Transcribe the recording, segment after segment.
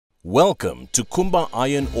Welcome to Kumba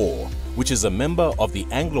Iron Ore, which is a member of the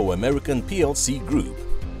Anglo American PLC group.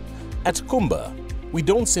 At Kumba, we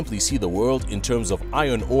don't simply see the world in terms of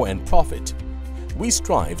iron ore and profit. We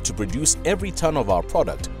strive to produce every ton of our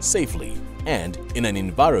product safely and in an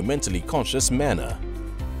environmentally conscious manner.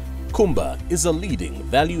 Kumba is a leading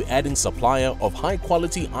value-adding supplier of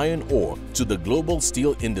high-quality iron ore to the global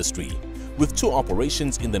steel industry, with 2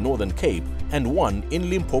 operations in the Northern Cape and 1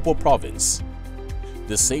 in Limpopo province.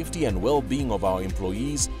 The safety and well-being of our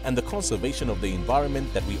employees and the conservation of the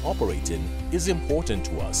environment that we operate in is important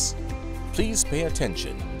to us. Please pay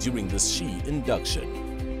attention during this SHEQ induction.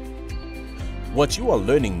 What you are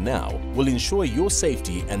learning now will ensure your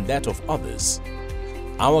safety and that of others.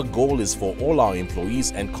 Our goal is for all our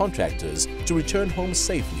employees and contractors to return home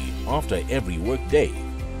safely after every work day.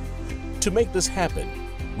 To make this happen,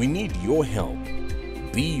 we need your help.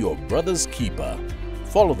 Be your brother's keeper.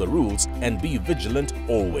 Follow the rules and be vigilant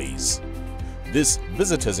always. This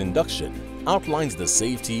visitor's induction outlines the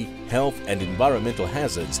safety, health and environmental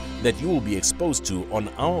hazards that you will be exposed to on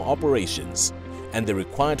our operations and the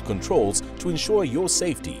required controls to ensure your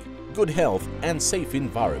safety, good health and safe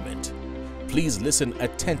environment. Please listen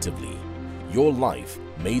attentively. Your life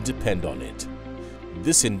may depend on it.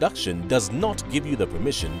 This induction does not give you the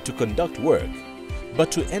permission to conduct work, but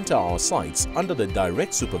to enter our sites under the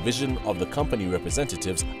direct supervision of the company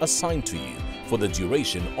representatives assigned to you for the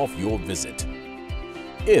duration of your visit.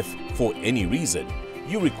 If, for any reason,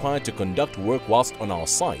 you require to conduct work whilst on our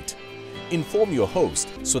site, inform your host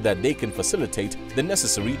so that they can facilitate the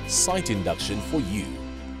necessary site induction for you,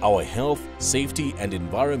 our health, safety and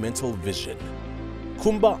environmental vision.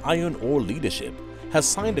 Kumba Iron Ore leadership has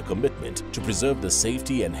signed a commitment to preserve the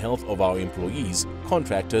safety and health of our employees,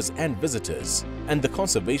 contractors and visitors, and the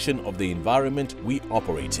conservation of the environment we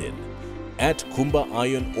operate in. At Kumba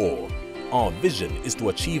Iron Ore, our vision is to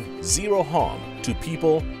achieve zero harm to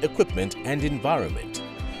people, equipment and environment.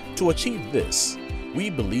 To achieve this, we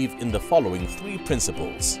believe in the following 3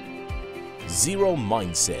 principles. Zero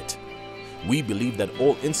mindset. We believe that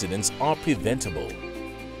all incidents are preventable.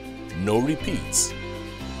 No repeats.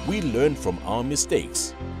 We learn from our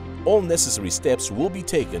mistakes. All necessary steps will be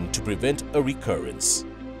taken to prevent a recurrence.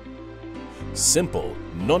 Simple,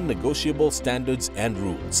 non-negotiable standards and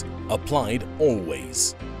rules, applied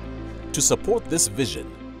always. To support this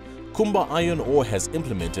vision, Kumba Iron Ore has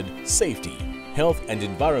implemented safety, health and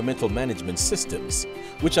environmental management systems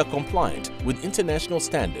which are compliant with international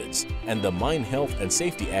standards and the Mine Health and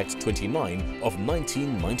Safety Act 29 of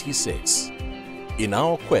 1996. In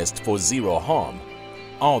our quest for zero harm,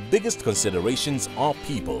 our biggest considerations are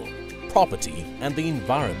people, property and the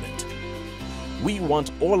environment. We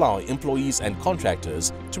want all our employees and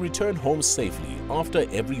contractors to return home safely after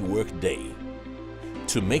every work day.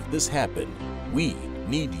 To make this happen, we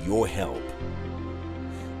need your help.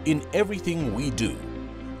 In everything we do,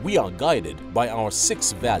 we are guided by our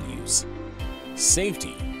 6 values: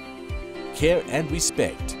 safety, care and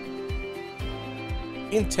respect,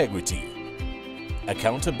 integrity,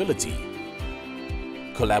 accountability,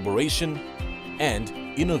 collaboration, and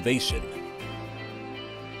innovation.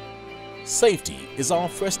 Safety is our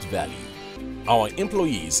first value. Our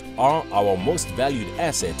employees are our most valued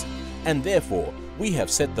asset, and therefore we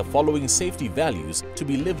have set the following safety values to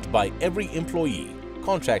be lived by every employee,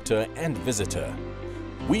 contractor and visitor.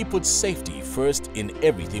 We put safety first in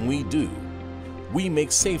everything we do. We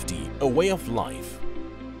make safety a way of life.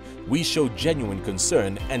 We show genuine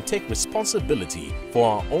concern and take responsibility for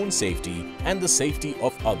our own safety and the safety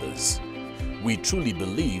of others. We truly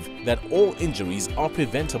believe that all injuries are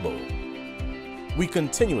preventable. We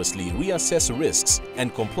continuously reassess risks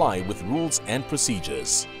and comply with rules and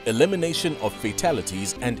procedures. Elimination of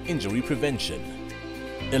fatalities and injury prevention.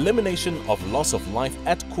 Elimination of loss of life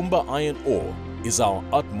at Kumba Iron Ore is our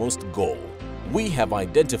utmost goal. We have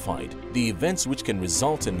identified the events which can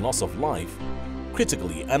result in loss of life,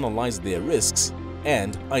 critically analyzed their risks,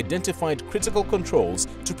 and identified critical controls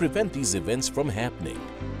to prevent these events from happening.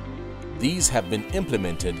 These have been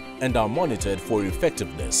implemented and are monitored for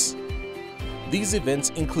effectiveness. These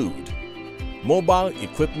events include mobile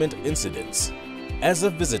equipment incidents. As a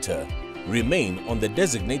visitor, remain on the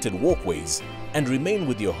designated walkways and remain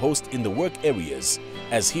with your host in the work areas,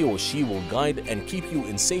 as he or she will guide and keep you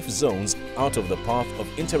in safe zones out of the path of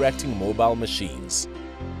interacting mobile machines.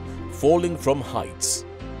 Falling from heights.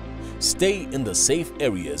 Stay in the safe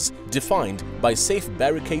areas defined by safe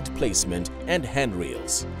barricade placement and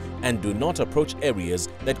handrails, and do not approach areas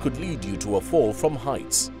that could lead you to a fall from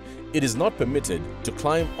heights. It is not permitted to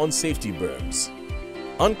climb on safety berms.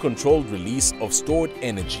 Uncontrolled release of stored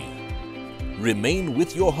energy. Remain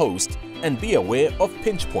with your host and be aware of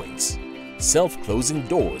pinch points, self-closing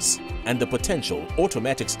doors, and the potential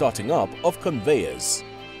automatic starting up of conveyors.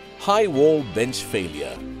 High wall bench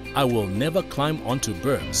failure. I will never climb onto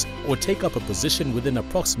berms or take up a position within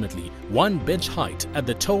approximately 1 bench height at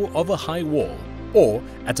the toe of a high wall or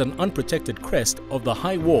at an unprotected crest of the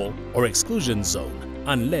high wall or exclusion zone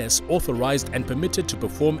unless authorized and permitted to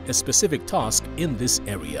perform a specific task in this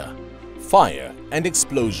area. Fire and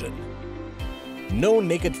explosion. No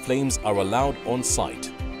naked flames are allowed on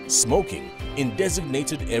site. Smoking in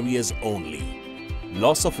designated areas only.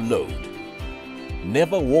 Loss of load.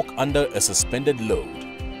 Never walk under a suspended load.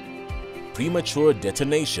 Premature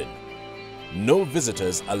detonation. No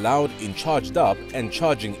visitors allowed in charged up and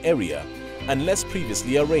charging area unless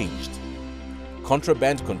previously arranged.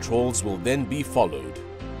 Contraband controls will then be followed.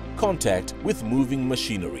 Contact with moving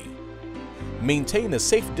machinery. Maintain a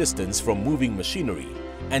safe distance from moving machinery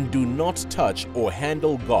and do not touch or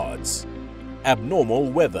handle guards.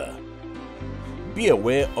 Abnormal weather. Be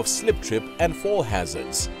aware of slip trip and fall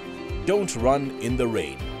hazards. Don't run in the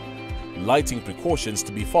rain. Lighting precautions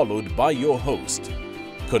to be followed by your host.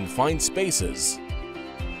 Confined spaces.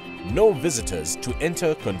 No visitors to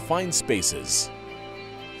enter confined spaces.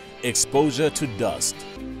 Exposure to dust.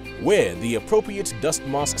 Wear the appropriate dust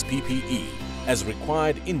masks PPE as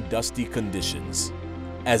required in dusty conditions.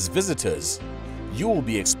 As visitors, you will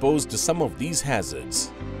be exposed to some of these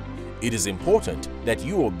hazards. It is important that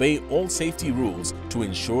you obey all safety rules to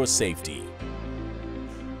ensure safety.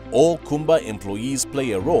 All Kumba employees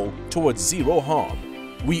play a role towards zero harm.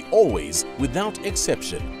 We always, without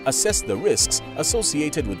exception, assess the risks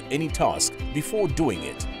associated with any task before doing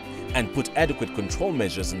it and put adequate control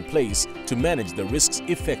measures in place to manage the risks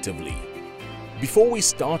effectively. Before we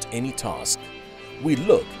start any task, we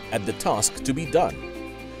look at the task to be done,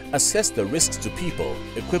 assess the risks to people,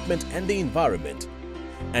 equipment and the environment,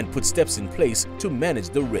 and put steps in place to manage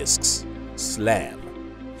the risks. SLAM.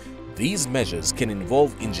 These measures can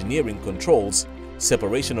involve engineering controls,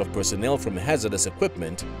 separation of personnel from hazardous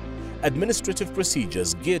equipment, administrative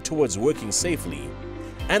procedures geared towards working safely,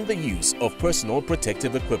 and the use of personal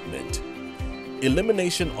protective equipment.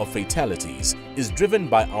 Elimination of fatalities is driven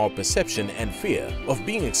by our perception and fear of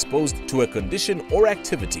being exposed to a condition or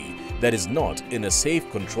activity that is not in a safe,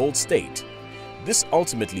 controlled state. This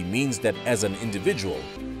ultimately means that as an individual,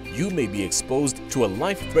 you may be exposed to a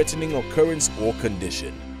life-threatening occurrence or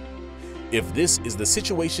condition. If this is the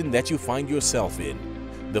situation that you find yourself in,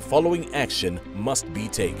 the following action must be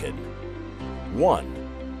taken. 1.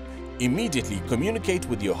 Immediately communicate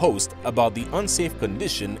with your host about the unsafe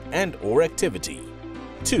condition and/or activity.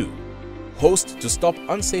 2. Host to stop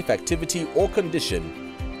unsafe activity or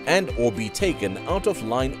condition and/or be taken out of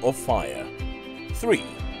line of fire. 3.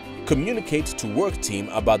 Communicate to work team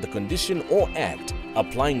about the condition or act,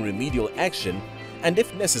 applying remedial action, and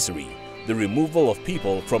if necessary, the removal of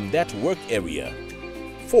people from that work area.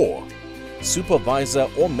 4. Supervisor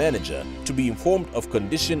or manager to be informed of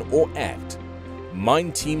condition or act.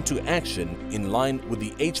 Mine team to action in line with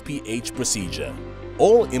the HPH procedure.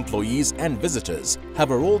 All employees and visitors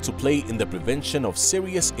have a role to play in the prevention of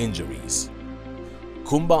serious injuries.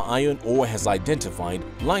 Kumba Iron Ore has identified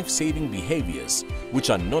life-saving behaviors which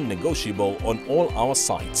are non-negotiable on all our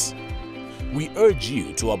sites. We urge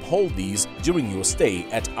you to uphold these during your stay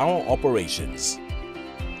at our operations.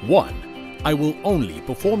 1. I will only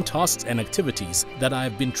perform tasks and activities that I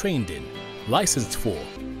have been trained in, licensed for,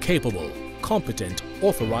 capable, competent,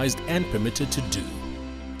 authorized and permitted to do.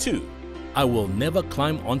 2. I will never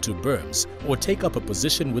climb onto berms or take up a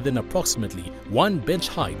position within approximately 1 bench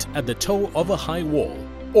height at the toe of a high wall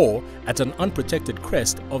or at an unprotected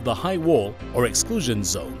crest of the high wall or exclusion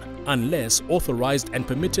zone unless authorized and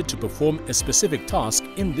permitted to perform a specific task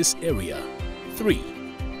in this area. 3.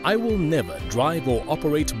 I will never drive or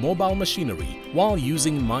operate mobile machinery while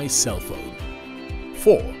using my cell phone.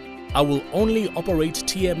 4. I will only operate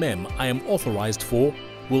TMM I am authorized for,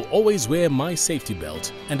 will always wear my safety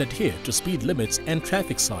belt and adhere to speed limits and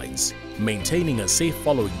traffic signs, maintaining a safe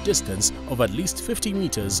following distance of at least 50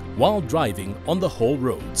 meters while driving on the whole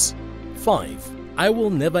roads. 5. I will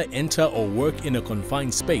never enter or work in a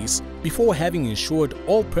confined space before having ensured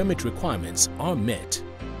all permit requirements are met.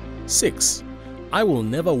 6. I will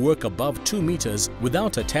never work above 2 meters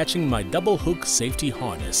without attaching my double hook safety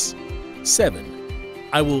harness. 7.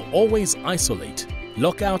 I will always isolate,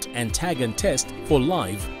 lock out and tag and test for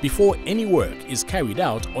live before any work is carried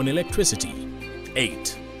out on electricity.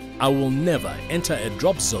 8. I will never enter a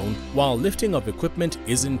drop zone while lifting of equipment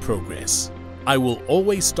is in progress. I will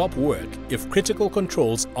always stop work if critical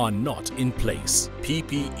controls are not in place.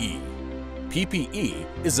 PPE. PPE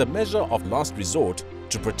is a measure of last resort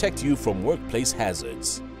to protect you from workplace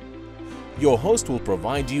hazards. Your host will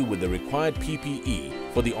provide you with the required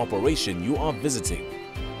PPE for the operation you are visiting.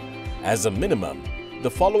 As a minimum,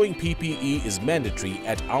 the following PPE is mandatory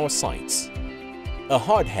at our sites: a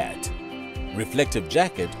hard hat, reflective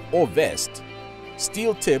jacket or vest,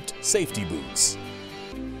 steel-tipped safety boots,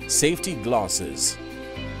 safety glasses,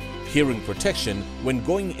 hearing protection when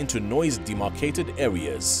going into noise-demarcated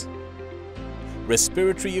areas,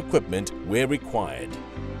 respiratory equipment where required,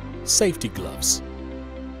 safety gloves.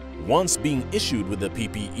 Once being issued with the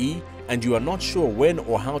PPE and you are not sure when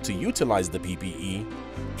or how to utilize the PPE,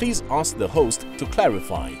 please ask the host to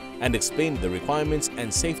clarify and explain the requirements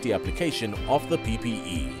and safety application of the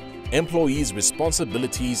PPE, employees'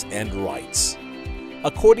 responsibilities and rights.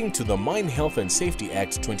 According to the Mine Health and Safety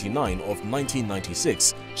Act 29 of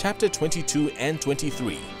 1996, Chapter 22 and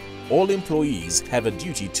 23, all employees have a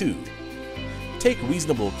duty to take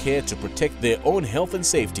reasonable care to protect their own health and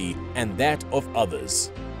safety and that of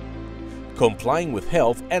others, complying with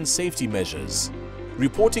health and safety measures,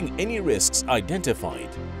 reporting any risks identified,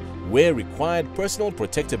 wear required personal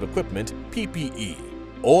protective equipment (PPE).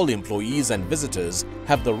 All employees and visitors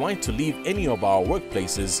have the right to leave any of our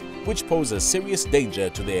workplaces which pose a serious danger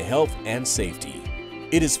to their health and safety.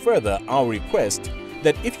 It is further our request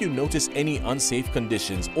that if you notice any unsafe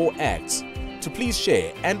conditions or acts, to please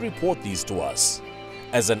share and report these to us.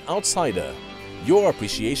 As an outsider, your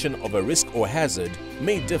appreciation of a risk or hazard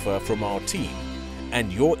may differ from our team,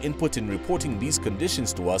 and your input in reporting these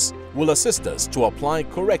conditions to us will assist us to apply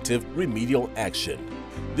corrective remedial action.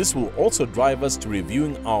 This will also drive us to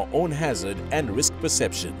reviewing our own hazard and risk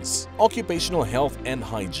perceptions. Occupational health and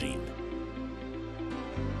hygiene.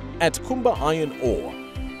 At Kumba Iron Ore,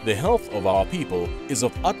 the health of our people is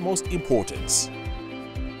of utmost importance.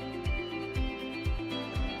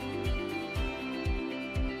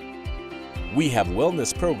 We have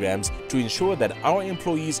wellness programs to ensure that our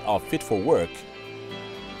employees are fit for work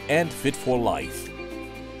and fit for life.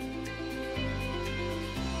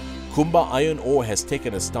 Kumba Iron Ore has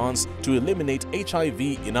taken a stance to eliminate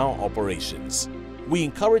HIV in our operations. We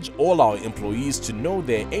encourage all our employees to know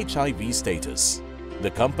their HIV status.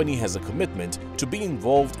 The company has a commitment to be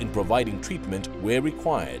involved in providing treatment where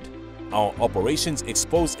required. Our operations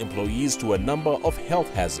expose employees to a number of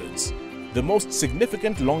health hazards. The most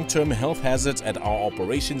significant long-term health hazards at our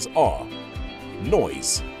operations are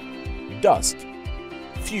noise, dust,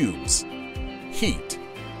 fumes, heat.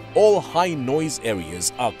 All high noise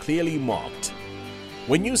areas are clearly marked.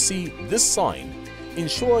 When you see this sign,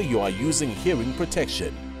 ensure you are using hearing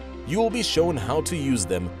protection. You will be shown how to use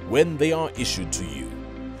them when they are issued to you.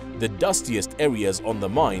 The dustiest areas on the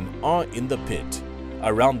mine are in the pit,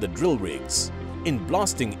 around the drill rigs, in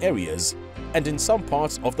blasting areas, and in some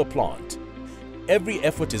parts of the plant. Every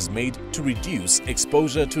effort is made to reduce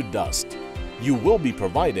exposure to dust. You will be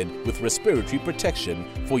provided with respiratory protection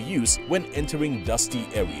for use when entering dusty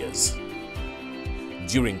areas.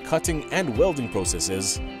 During cutting and welding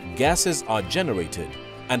processes, gases are generated,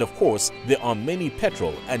 and of course, there are many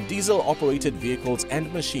petrol and diesel-operated vehicles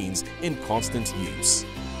and machines in constant use.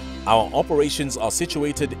 Our operations are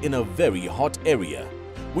situated in a very hot area,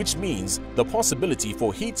 which means the possibility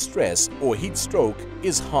for heat stress or heat stroke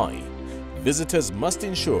is high. Visitors must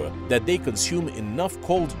ensure that they consume enough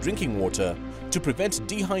cold drinking water to prevent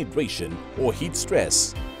dehydration or heat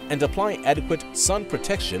stress and apply adequate sun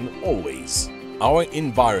protection always. Our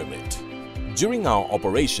environment. During our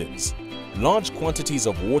operations, large quantities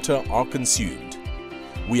of water are consumed.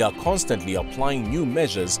 We are constantly applying new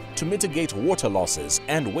measures to mitigate water losses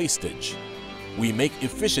and wastage. We make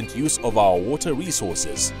efficient use of our water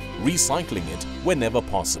resources, recycling it whenever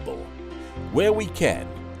possible. Where we can,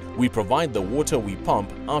 we provide the water we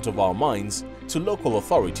pump out of our mines to local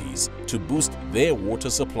authorities to boost their water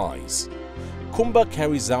supplies. Kumba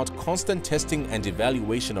carries out constant testing and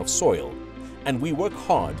evaluation of soil, and we work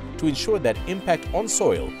hard to ensure that impact on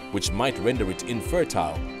soil, which might render it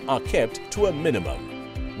infertile, are kept to a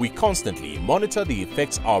minimum. We constantly monitor the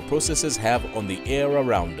effects our processes have on the air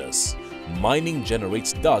around us. Mining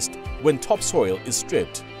generates dust when topsoil is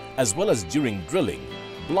stripped, as well as during drilling,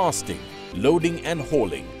 blasting, loading and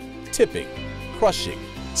hauling, tipping, crushing,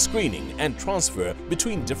 screening and transfer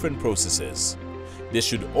between different processes. There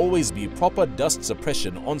should always be proper dust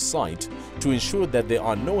suppression on site to ensure that there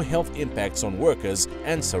are no health impacts on workers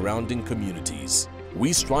and surrounding communities.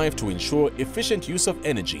 We strive to ensure efficient use of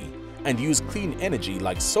energy and use clean energy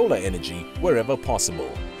like solar energy wherever possible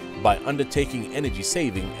by undertaking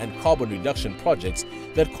energy-saving and carbon reduction projects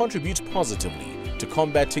that contribute positively to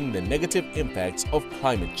combating the negative impacts of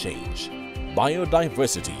climate change.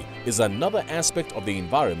 Biodiversity is another aspect of the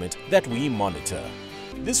environment that we monitor.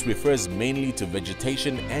 This refers mainly to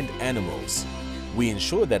vegetation and animals. We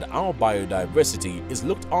ensure that our biodiversity is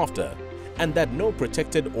looked after and that no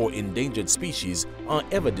protected or endangered species are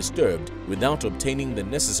ever disturbed without obtaining the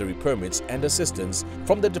necessary permits and assistance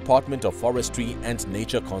from the Department of Forestry and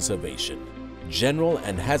Nature Conservation. General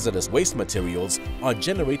and hazardous waste materials are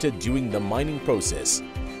generated during the mining process,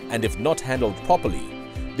 and if not handled properly,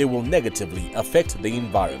 they will negatively affect the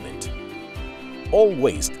environment. All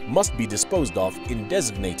waste must be disposed of in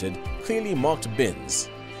designated, clearly marked bins,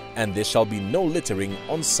 and there shall be no littering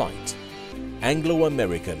on site. Anglo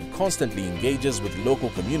American constantly engages with local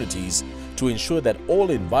communities to ensure that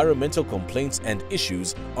all environmental complaints and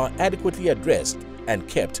issues are adequately addressed and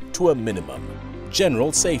kept to a minimum.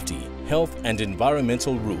 General safety, health and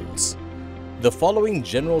environmental rules. The following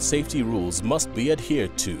general safety rules must be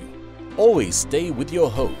adhered to. Always stay with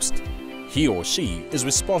your host. He or she is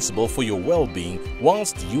responsible for your well-being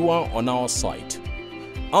whilst you are on our site.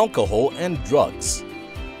 Alcohol and drugs.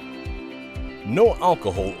 No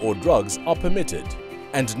alcohol or drugs are permitted,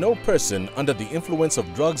 and no person under the influence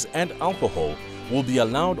of drugs and alcohol will be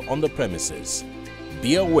allowed on the premises.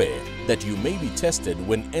 Be aware that you may be tested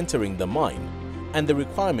when entering the mine, and the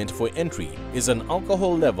requirement for entry is an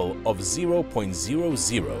alcohol level of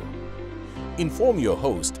 0.00. Inform your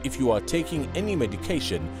host if you are taking any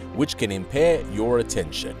medication which can impair your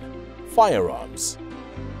attention. Firearms.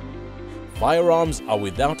 Firearms are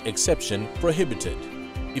without exception prohibited.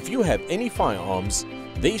 If you have any firearms,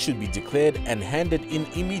 they should be declared and handed in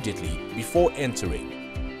immediately before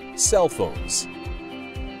entering. Cell phones.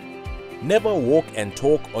 Never walk and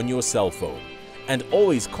talk on your cell phone, and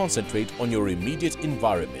always concentrate on your immediate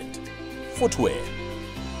environment. Footwear.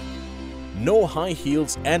 No high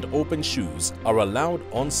heels and open shoes are allowed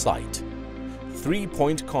on site.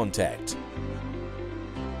 3-point contact.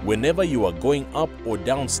 Whenever you are going up or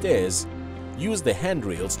downstairs, use the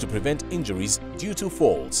handrails to prevent injuries due to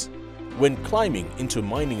falls. When climbing into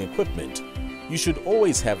mining equipment, you should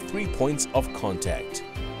always have 3 points of contact.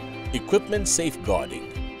 Equipment safeguarding.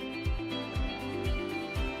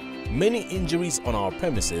 Many injuries on our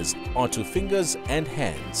premises are to fingers and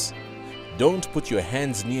hands. Don't put your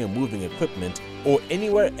hands near moving equipment or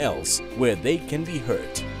anywhere else where they can be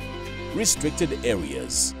hurt. Restricted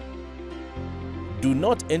areas. Do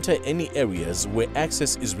not enter any areas where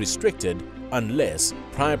access is restricted unless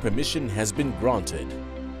prior permission has been granted.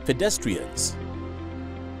 Pedestrians.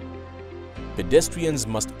 Pedestrians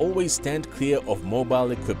must always stand clear of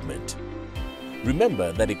mobile equipment.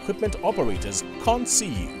 Remember that equipment operators can't see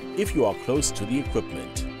you if you are close to the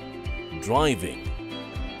equipment. Driving.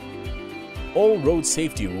 All road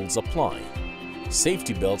safety rules apply.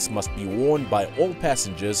 Safety belts must be worn by all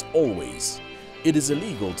passengers always. It is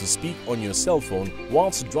illegal to speak on your cell phone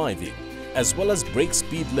whilst driving, as well as break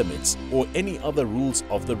speed limits or any other rules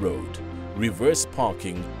of the road. Reverse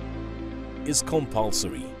parking is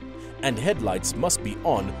compulsory, and headlights must be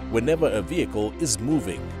on whenever a vehicle is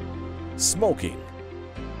moving. Smoking.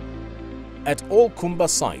 At all Kumba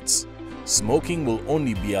sites, smoking will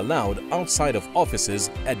only be allowed outside of offices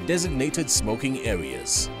at designated smoking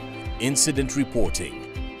areas. Incident reporting.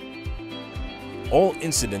 All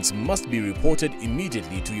incidents must be reported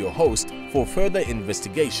immediately to your host for further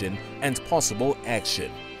investigation and possible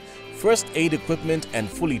action. First aid equipment and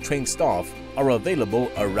fully trained staff are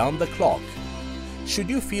available around the clock. Should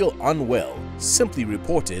you feel unwell, simply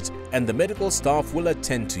report it and the medical staff will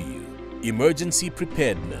attend to you. Emergency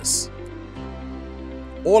preparedness.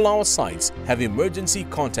 All our sites have emergency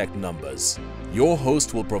contact numbers. Your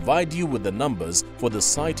host will provide you with the numbers for the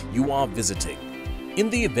site you are visiting. In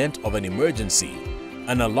the event of an emergency,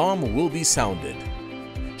 an alarm will be sounded.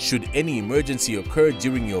 Should any emergency occur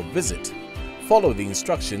during your visit, follow the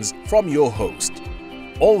instructions from your host.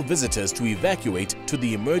 All visitors to evacuate to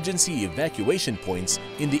the emergency evacuation points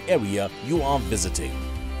in the area you are visiting.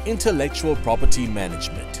 Intellectual property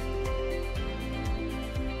management.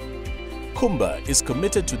 Kumba is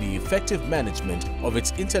committed to the effective management of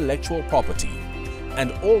its intellectual property,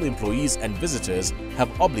 and all employees and visitors have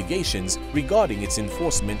obligations regarding its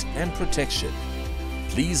enforcement and protection.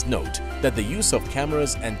 Please note that the use of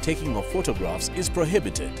cameras and taking of photographs is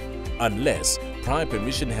prohibited unless prior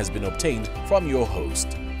permission has been obtained from your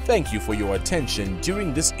host. Thank you for your attention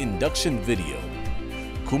during this induction video.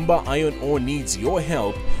 Kumba Iron Ore needs your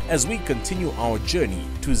help as we continue our journey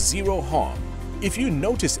to zero harm. If you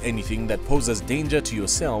notice anything that poses danger to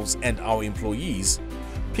yourselves and our employees,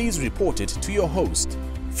 please report it to your host.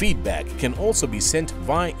 Feedback can also be sent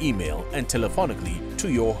via email and telephonically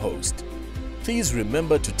to your host. Please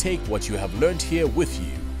remember to take what you have learned here with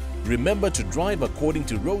you. Remember to drive according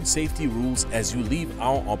to road safety rules as you leave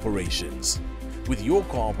our operations. With your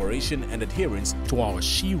cooperation and adherence to our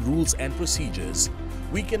SHE rules and procedures,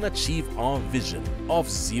 we can achieve our vision of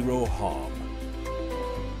zero harm.